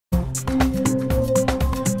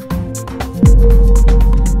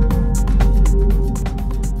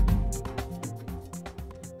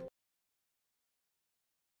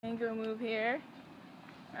Mango move here.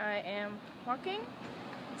 I am walking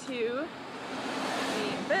to the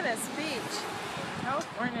Venice Beach,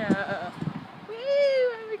 California. Woo!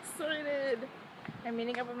 I'm excited. I'm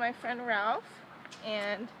meeting up with my friend Ralph,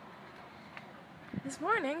 and this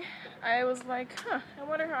morning I was like, I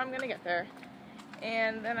wonder how I'm gonna get there.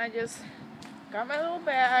 And then I just got my little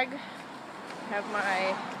bag, have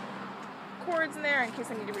my cords in there in case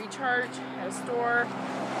I need to recharge at a store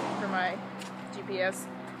for my GPS.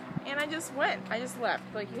 And I just went. I just left.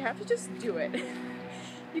 Like, you have to just do it.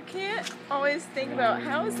 You can't always think about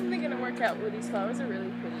how is something going to work out. Well, these flowers are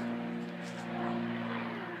really pretty.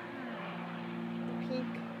 Pink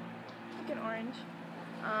and orange.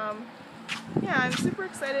 Yeah, I'm super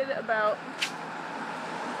excited about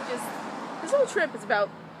just, this whole trip is about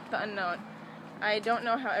the unknown. I don't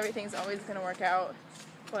know how everything's always going to work out,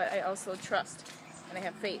 but I also trust and I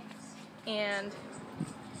have faith. And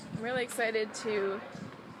I'm really excited to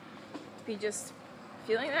be just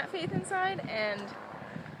feeling that faith inside and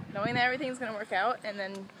knowing that everything's going to work out, and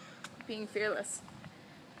then being fearless.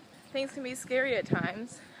 Things can be scary at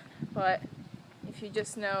times, but if you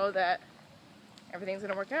just know that everything's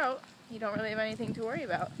going to work out, you don't really have anything to worry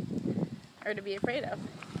about or to be afraid of.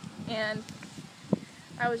 And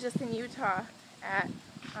I was just in Utah at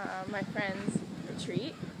my friend's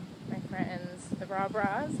retreat, my friends the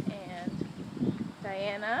Bras and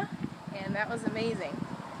Diana, and that was amazing.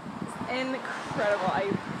 Incredible.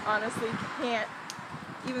 I honestly can't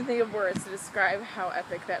even think of words to describe how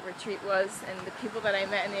epic that retreat was, and the people that I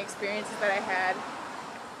met and the experiences that I had.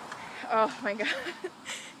 Oh my god.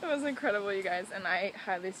 It was incredible, you guys, and I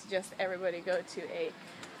highly suggest everybody go to a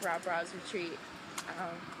Bras retreat.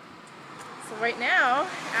 So right now,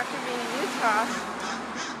 after being in Utah,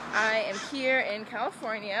 I am here in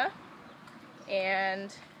California,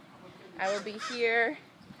 and I will be here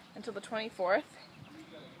until the 24th.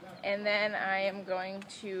 And then I am going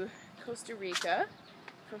to Costa Rica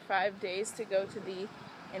for 5 days to go to the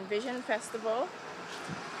Envision Festival.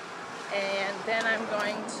 And then I'm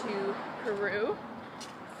going to Peru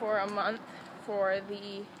for a month for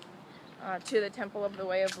the to the Temple of the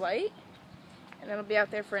Way of Light. And I'll be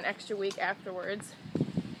out there for an extra week afterwards.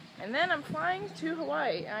 And then I'm flying to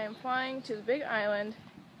Hawaii. I am flying to the Big Island,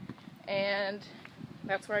 and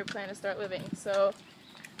that's where I plan to start living. So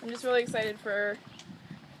I'm just really excited for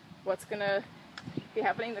what's gonna be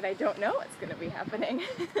happening that I don't know what's gonna be happening.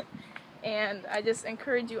 And I just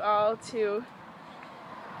encourage you all to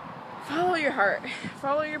follow your heart,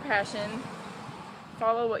 follow your passion,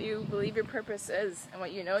 follow what you believe your purpose is and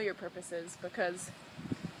what you know your purpose is, because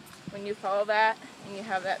when you follow that and you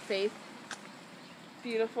have that faith,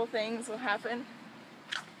 beautiful things will happen.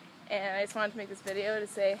 And I just wanted to make this video to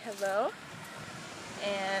say hello,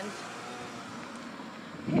 and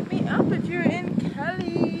hit me up if you're in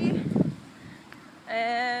Cali.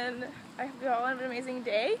 And I hope you all have an amazing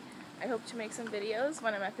day. I hope to make some videos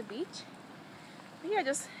when I'm at the beach. But yeah,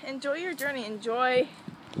 just enjoy your journey, enjoy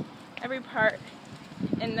every part,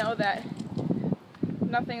 and know that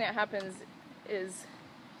nothing that happens is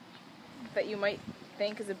that you might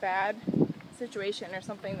think is a bad situation or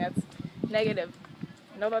something that's negative.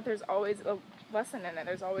 Know that there's always a lesson in it.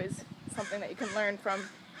 There's always something that you can learn from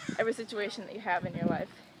every situation that you have in your life.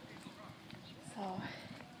 So,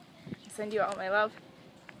 I send you all my love.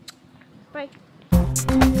 Bye.